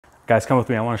Guys, come with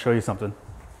me, I wanna show you something.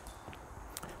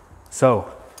 So,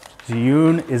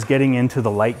 Zhiyun is getting into the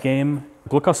light game.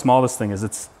 Look how small this thing is.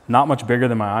 It's not much bigger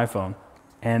than my iPhone.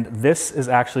 And this is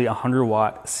actually a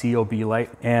 100-watt COB light.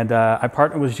 And I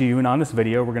partnered with Zhiyun on this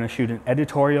video. We're gonna shoot an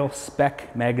editorial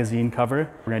spec magazine cover.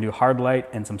 We're gonna do hard light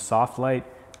and some soft light.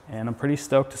 And I'm pretty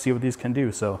stoked to see what these can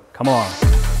do, so come along.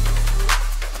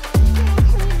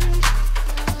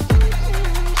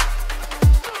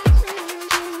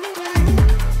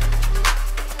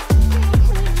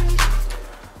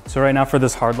 So right now for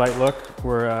this hard light look,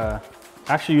 we're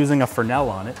actually using a Fresnel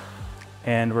on it,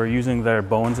 and we're using their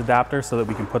Bowens adapter so that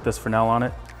we can put this Fresnel on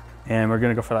it. And we're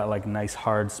gonna go for that like nice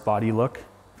hard spotty look.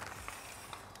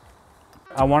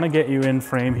 I wanna get you in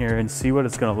frame here and see what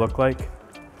it's gonna look like.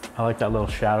 I like that little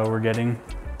shadow we're getting.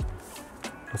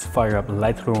 Let's fire up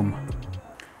Lightroom.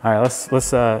 All right, let's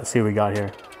see what we got here.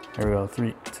 Here we go,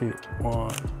 3, 2,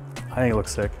 1. I think it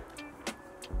looks sick.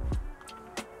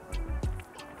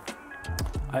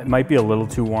 It might be a little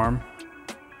too warm.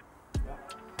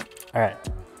 All right,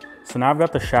 so now I've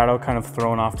got the shadow kind of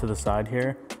thrown off to the side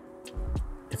here.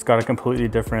 It's got a completely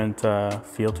different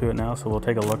feel to it now, so we'll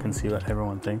take a look and see what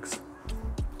everyone thinks.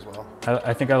 Well,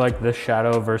 I think I like this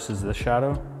shadow versus this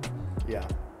shadow. Yeah.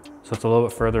 So it's a little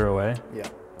bit further away. Yeah.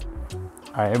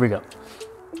 All right, here we go.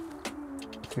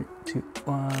 3, 2,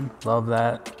 1, love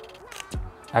that.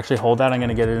 Actually hold that, I'm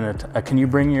gonna get it in a, can you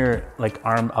bring your like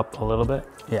arm up a little bit?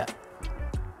 Yeah.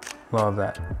 Love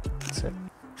that. That's it.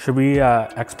 Should we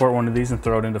export one of these and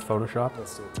throw it into Photoshop?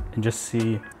 Let's do it. And just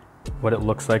see what it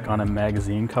looks like on a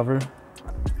magazine cover?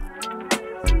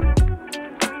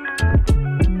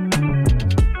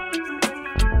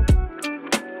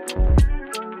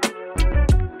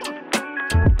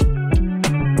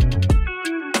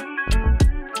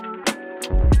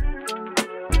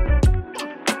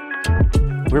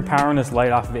 We're powering this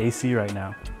light off of AC right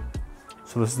now.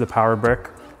 So this is the power brick.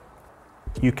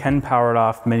 You can power it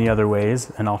off many other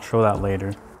ways, and I'll show that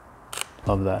later.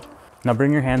 Love that. Now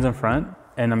bring your hands in front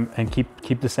and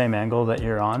keep the same angle that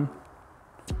you're on.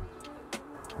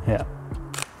 Yeah.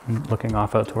 I'm looking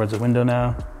off out towards the window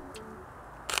now.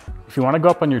 If you want to go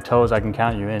up on your toes, I can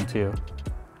count you in too.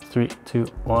 3, 2,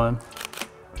 1.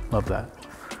 Love that.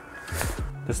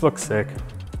 This looks sick.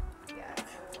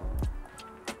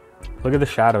 Look at the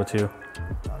shadow too.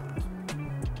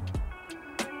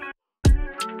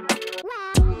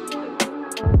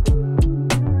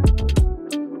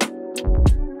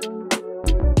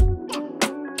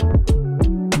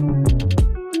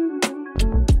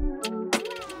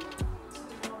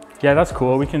 Yeah, that's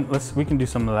cool. We can do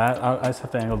some of that. I just have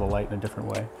to angle the light in a different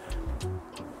way.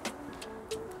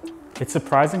 It's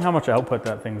surprising how much output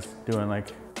that thing's doing. Like,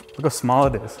 look how small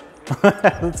it is.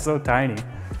 It's so tiny.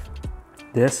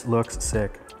 This looks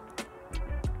sick.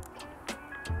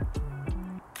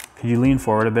 Can you lean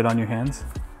forward a bit on your hands?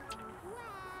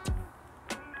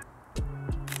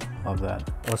 Love that.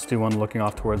 Let's do one looking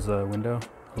off towards the window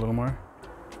a little more.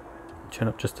 Chin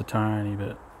up just a tiny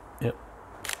bit. Yep.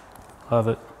 Love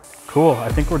it. Cool, I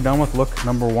think we're done with look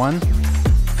number 1.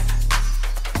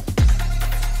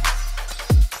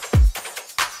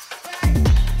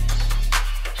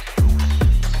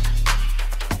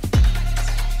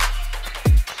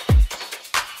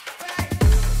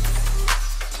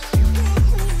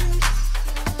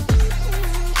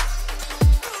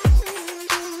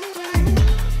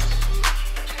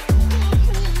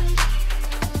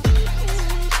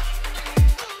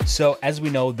 So as we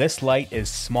know, this light is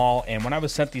small, and when I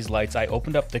was sent these lights, I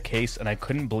opened up the case and I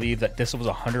couldn't believe that this was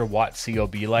a 100-watt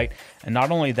COB light. And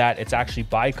not only that, it's actually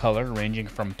bicolor, ranging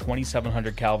from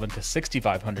 2700 Kelvin to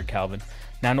 6500 Kelvin.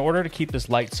 Now, in order to keep this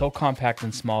light so compact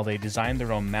and small, they designed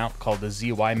their own mount called the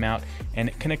ZY mount, and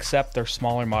it can accept their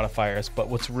smaller modifiers. But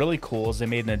what's really cool is they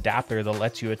made an adapter that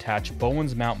lets you attach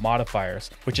Bowens mount modifiers,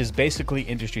 which is basically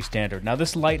industry standard. Now,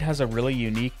 this light has a really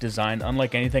unique design,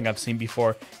 unlike anything I've seen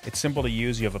before. It's simple to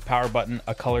use. You have a power button,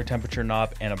 a color temperature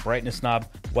knob, and a brightness knob.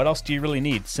 What else do you really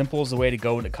need? Simple is the way to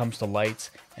go when it comes to lights.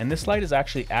 And this light is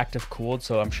actually active cooled,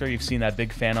 so I'm sure you've seen that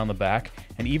big fan on the back.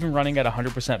 And even running at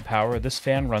 100% power, this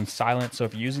fan runs silent, so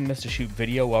if you're using this to shoot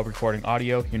video while recording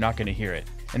audio, you're not going to hear it.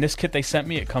 In this kit they sent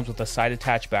me, it comes with a side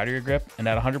attached battery grip, and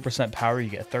at 100% power you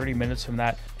get 30 minutes from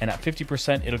that, and at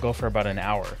 50% it'll go for about an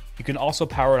hour. You can also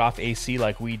power it off AC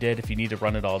like we did if you need to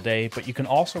run it all day, but you can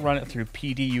also run it through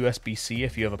PD USB-C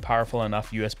if you have a powerful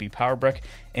enough USB power brick,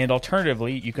 and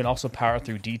alternatively you can also power it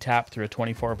through DTAP through a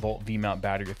 24-volt V-mount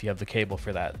battery if you have the cable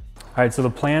for that. All right, so the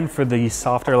plan for the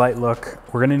softer light look,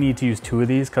 we're gonna need to use 2 of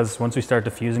these because once we start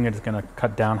diffusing it, it's gonna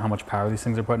cut down how much power these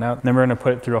things are putting out. Then we're gonna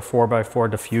put it through a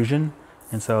 4x4 diffusion,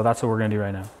 and so that's what we're gonna do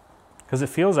right now. Because it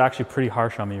feels actually pretty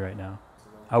harsh on me right now.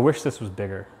 I wish this was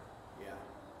bigger. Yeah.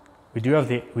 We do have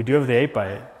the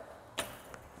 8x8.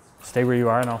 Stay where you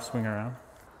are and I'll swing around.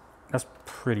 That's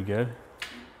pretty good.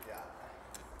 Yeah.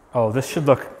 Oh, this should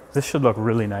look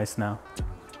really nice now.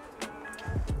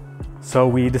 So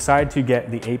we decided to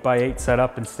get the 8x8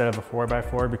 setup instead of a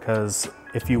 4x4 because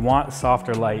if you want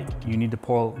softer light, you need to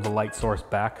pull the light source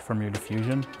back from your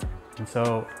diffusion. And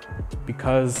so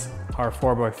because our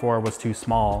 4x4 was too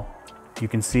small, you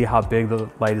can see how big the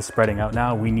light is spreading out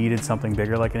now. We needed something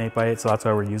bigger like an 8x8, so that's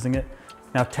why we're using it.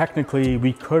 Now, technically,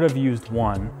 we could have used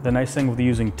one. The nice thing with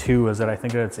using two is that I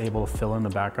think that it's able to fill in the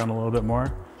background a little bit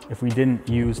more. If we didn't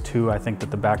use two, I think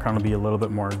that the background would be a little bit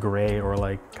more gray or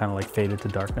like kind of like faded to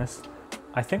darkness.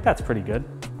 I think that's pretty good.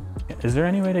 Is there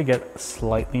any way to get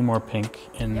slightly more pink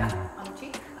in? Yeah, on the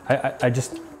cheek. I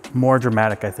just, more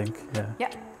dramatic, I think, yeah.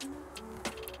 Yeah.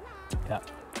 Yeah.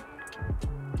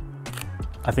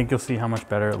 I think you'll see how much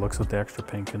better it looks with the extra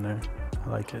pink in there. I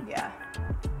like it. Yeah.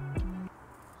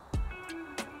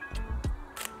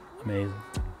 Amazing.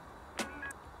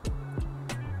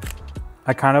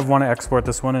 I kind of want to export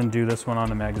this one and do this one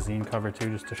on a magazine cover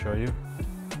too, just to show you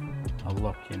a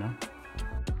look, you know?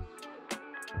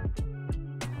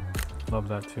 Love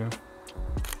that too.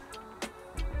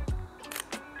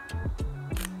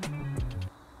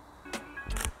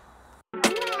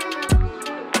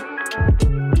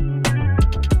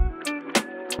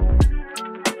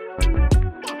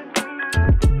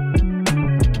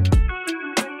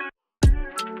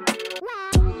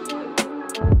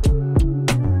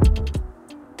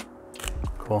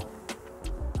 Cool.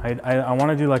 I want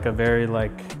to do like a very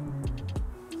like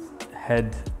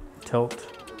head tilt,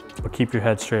 but keep your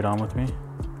head straight on with me.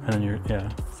 And then yeah,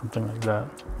 something like that.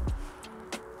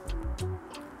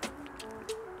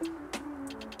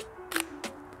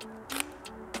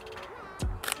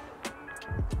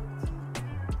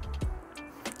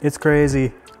 It's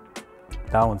crazy.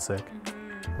 That one's sick.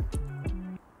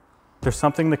 There's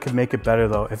something that could make it better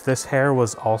though. If this hair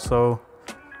was also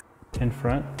in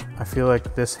front, I feel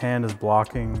like this hand is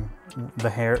blocking the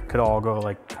hair. It could all go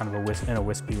like kind of in a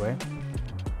wispy way.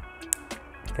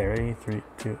 Okay, ready? 3,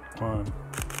 2, 1.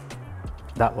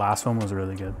 That last one was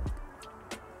really good.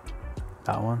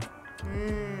 That one.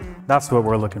 That's what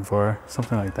we're looking for.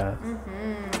 Something like that.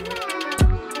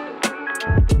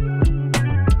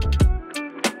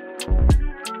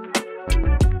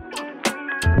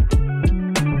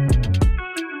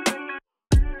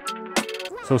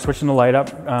 So switching the light up,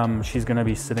 she's gonna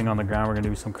be sitting on the ground. We're gonna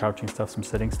do some crouching stuff, some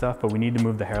sitting stuff, but we need to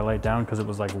move the hair light down because it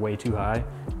was like way too high.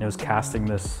 And it was casting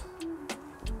this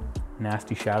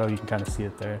nasty shadow. You can kind of see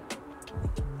it there.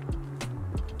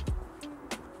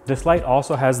 This light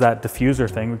also has that diffuser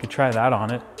thing. We could try that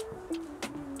on it.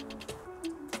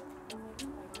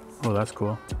 Oh, that's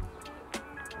cool.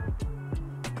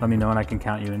 Let me know and I can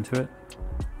count you into it.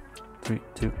 3,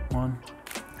 2, 1.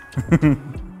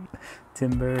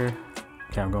 Timber.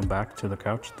 Okay, I'm going back to the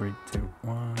couch. 3, 2,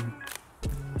 1.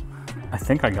 I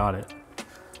think I got it.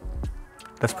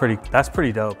 That's pretty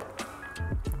dope.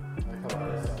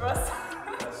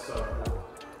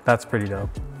 That's pretty dope.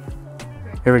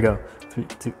 Here we go. 3,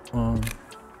 2, 1.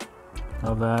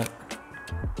 Love that.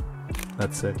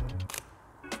 That's it.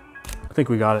 I think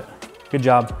we got it. Good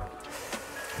job.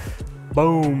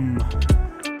 Boom.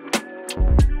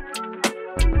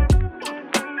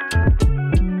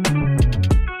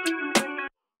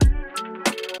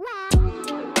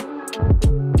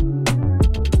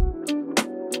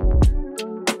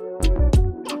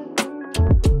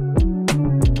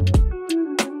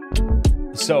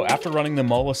 So after running the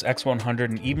Molus X100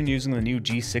 and even using the new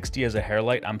G60 as a hair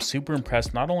light, I'm super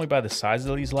impressed not only by the size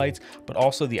of these lights, but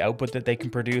also the output that they can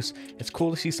produce. It's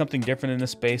cool to see something different in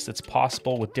this space that's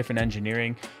possible with different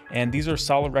engineering. And these are a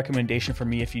solid recommendation for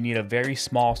me if you need a very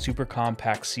small, super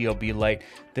compact COB light.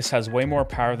 This has way more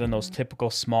power than those typical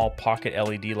small pocket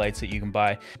LED lights that you can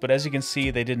buy. But as you can see,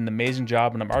 they did an amazing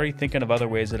job, and I'm already thinking of other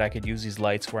ways that I could use these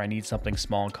lights where I need something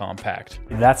small and compact.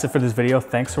 That's it for this video.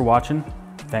 Thanks for watching.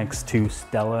 Thanks to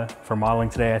Stella for modeling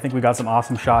today. I think we got some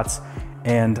awesome shots,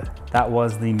 and that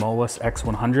was the Molus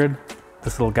X100,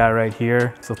 this little guy right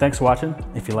here. So thanks for watching.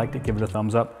 If you liked it, give it a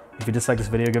thumbs up. If you disliked this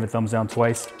video, give it a thumbs down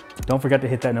twice. Don't forget to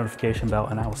hit that notification bell,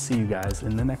 and I will see you guys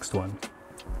in the next one.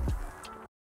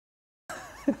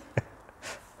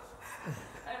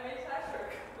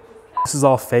 This is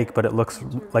all fake, but it looks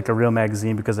like a real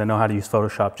magazine because I know how to use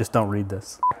Photoshop. Just don't read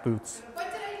this. Boots.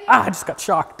 Ah, I just got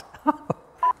shocked.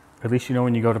 At least you know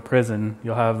when you go to prison,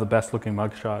 you'll have the best looking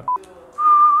mugshot.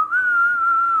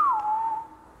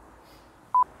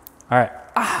 All right.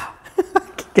 Ah,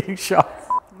 getting shot.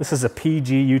 This is a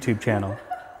PG YouTube channel.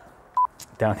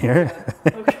 down here.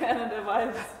 Oh, Canada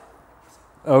vibes.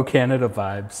 Oh, Canada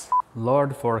vibes.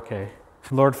 Lord 4K.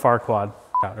 Lord Farquaad,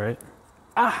 right?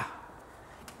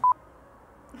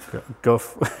 Go.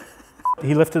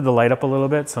 He lifted the light up a little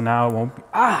bit, so now it won't be,